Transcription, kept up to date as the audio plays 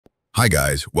Hi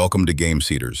guys, welcome to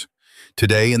Seederz.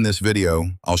 Today in this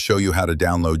video, I'll show you how to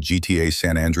download GTA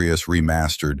San Andreas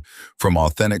Remastered from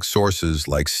authentic sources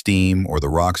like Steam or the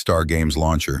Rockstar Games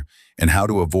launcher, and how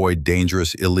to avoid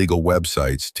dangerous illegal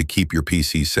websites to keep your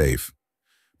PC safe.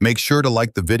 Make sure to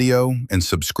like the video and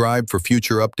subscribe for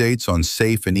future updates on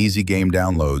safe and easy game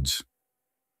downloads.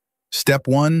 Step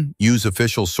 1. Use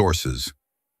official sources.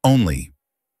 Only.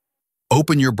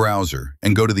 Open your browser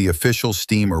and go to the official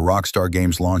Steam or Rockstar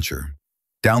Games launcher.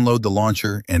 Download the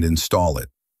launcher and install it.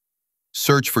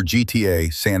 Search for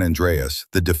GTA San Andreas,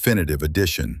 the definitive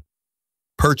edition.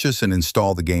 Purchase and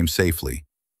install the game safely.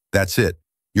 That's it.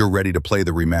 You're ready to play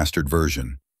the remastered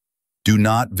version. Do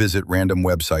not visit random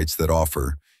websites that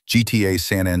offer GTA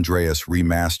San Andreas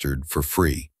Remastered for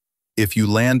free. If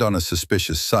you land on a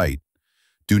suspicious site,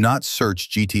 do not search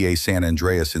GTA San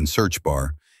Andreas in search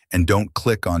bar and don't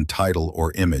click on title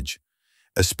or image,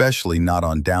 especially not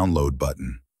on download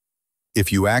button.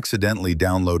 If you accidentally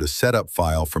download a setup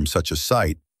file from such a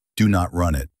site, do not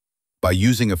run it. By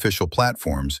using official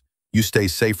platforms, you stay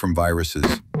safe from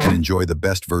viruses and enjoy the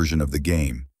best version of the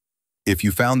game. If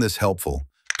you found this helpful,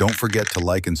 don't forget to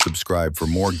like and subscribe for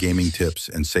more gaming tips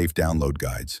and safe download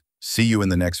guides. See you in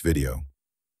the next video.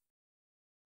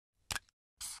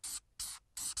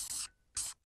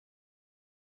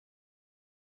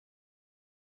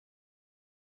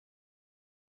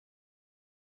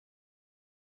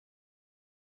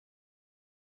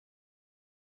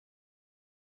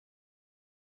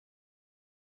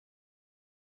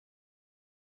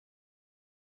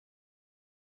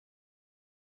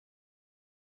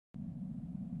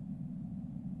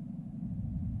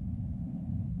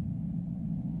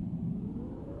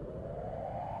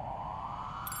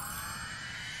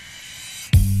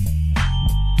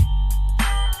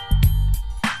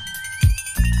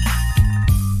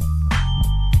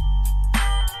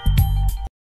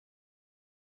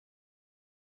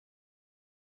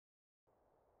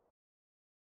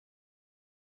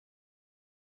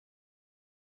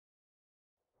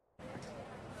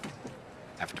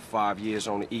 After 5 years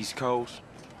on the East Coast,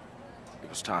 it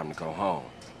was time to go home.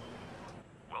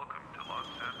 Welcome to Los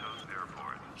Santos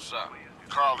Airport. What's up?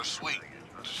 Carl is sweet.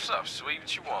 What's up, sweet?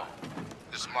 What you want?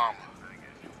 It's mama.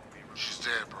 She's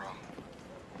dead, bro.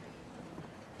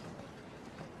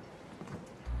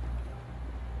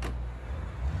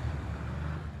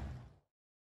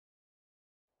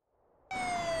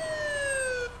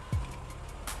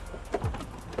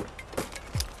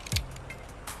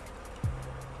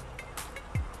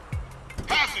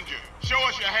 Passenger, show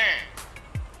us your hand.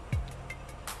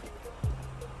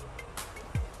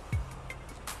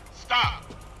 Stop.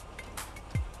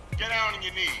 Get down on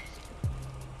your knees.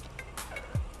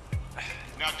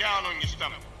 Now down on your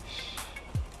stomach.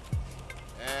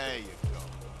 There you go.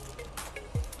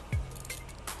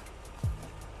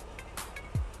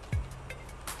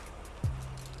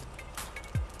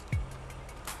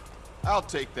 I'll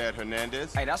take that,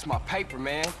 Hernandez. Hey, that's my paper,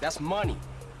 man. That's money.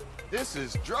 This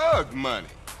is drug money.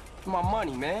 My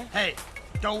money, man. Hey,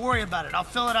 don't worry about it. I'll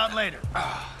fill it out later.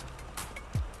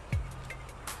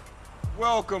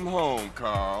 Welcome home,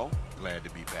 Carl. Glad to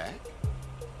be back.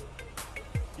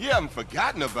 You haven't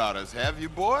forgotten about us, have you,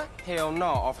 boy? Hell no,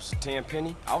 Officer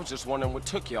Tenpenny. I was just wondering what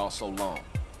took y'all so long.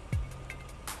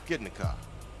 Get in the car.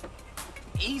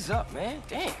 Ease up, man.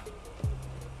 Damn.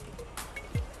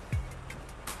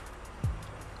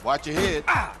 Watch your head.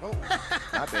 Ah! Oh,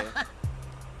 my bad.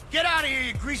 Get out of here,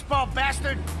 you greaseball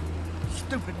bastard!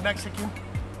 Stupid Mexican.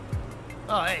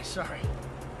 Oh, hey, sorry.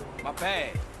 My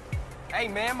bag. Hey,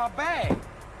 man, my bag.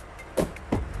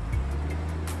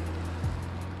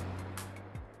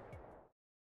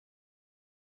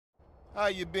 How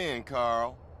you been,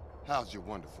 Carl? How's your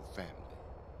wonderful family?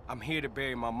 I'm here to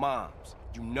bury my moms.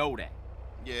 You know that.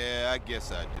 Yeah, I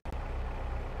guess I do.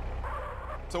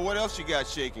 So what else you got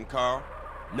shaking, Carl?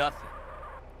 Nothing.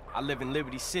 I live in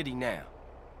Liberty City now.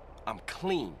 I'm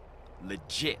clean.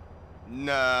 Legit.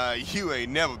 Nah, you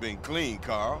ain't never been clean,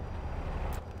 Carl.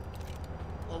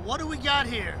 Well, what do we got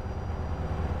here?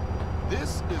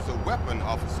 This is a weapon,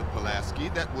 Officer Pulaski,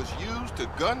 that was used to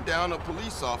gun down a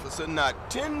police officer not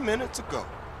 10 minutes ago.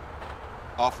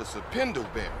 Officer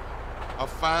Pendleberry. A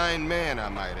fine man, I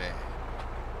might add.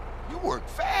 You work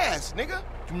fast, nigga.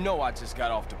 You know I just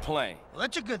got off the plane. Well,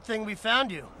 that's a good thing we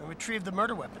found you and retrieved the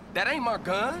murder weapon. That ain't my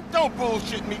gun. Don't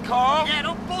bullshit me, Carl. Yeah,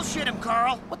 don't bullshit him,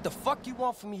 Carl. What the fuck you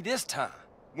want from me this time?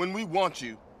 When we want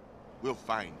you, we'll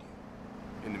find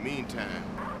you. In the meantime,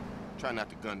 try not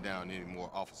to gun down any more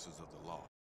officers of the law.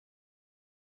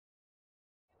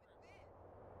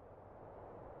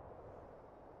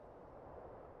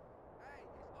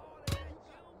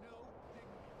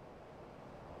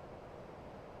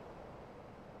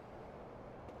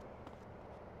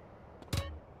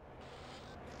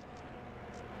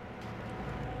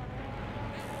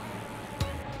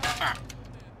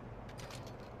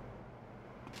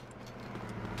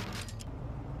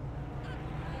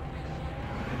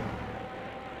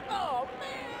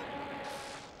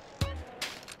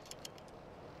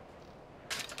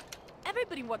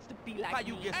 Nobody wants to be like How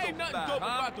you me. get so Ain't nothing fly, dope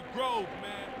huh? about the Grove,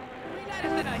 man. We let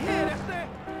us in here, that's it.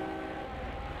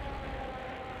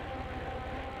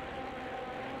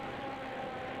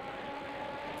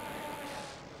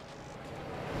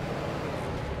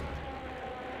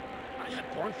 I had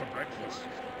corn for breakfast.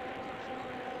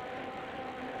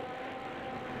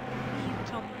 You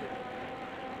tell me.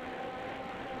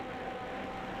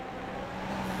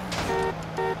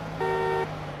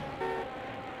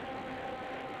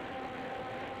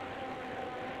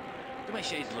 Do my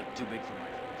shades look too big for my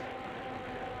face?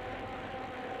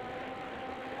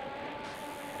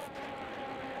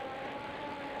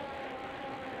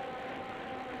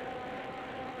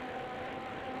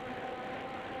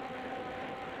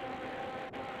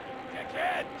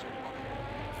 Jackhead!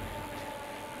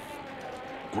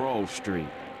 Grove Street.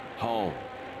 Home.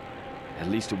 At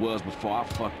least it was before I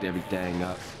fucked everything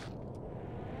up.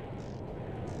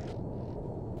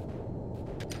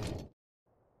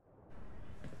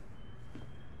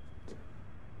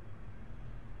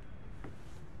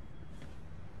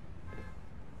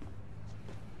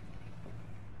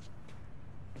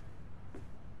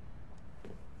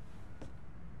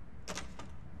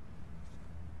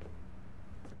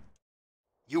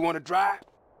 You wanna drive?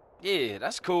 Yeah,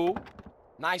 that's cool.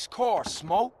 Nice car,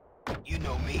 Smoke. You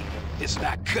know me. It's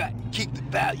not cut. Keep the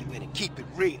value in it. Keep it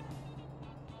real.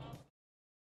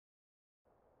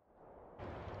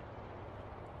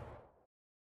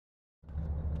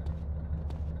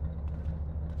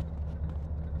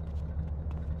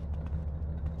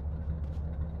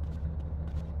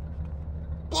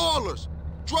 Ballers!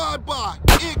 Drive by!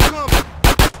 Incoming!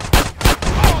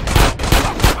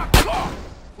 My car!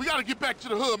 We gotta get back to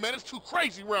the hood, man. It's too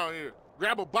crazy around here.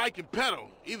 Grab a bike and pedal.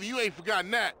 Either you ain't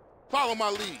forgotten that. Follow my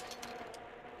lead.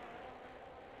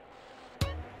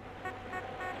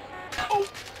 Oh!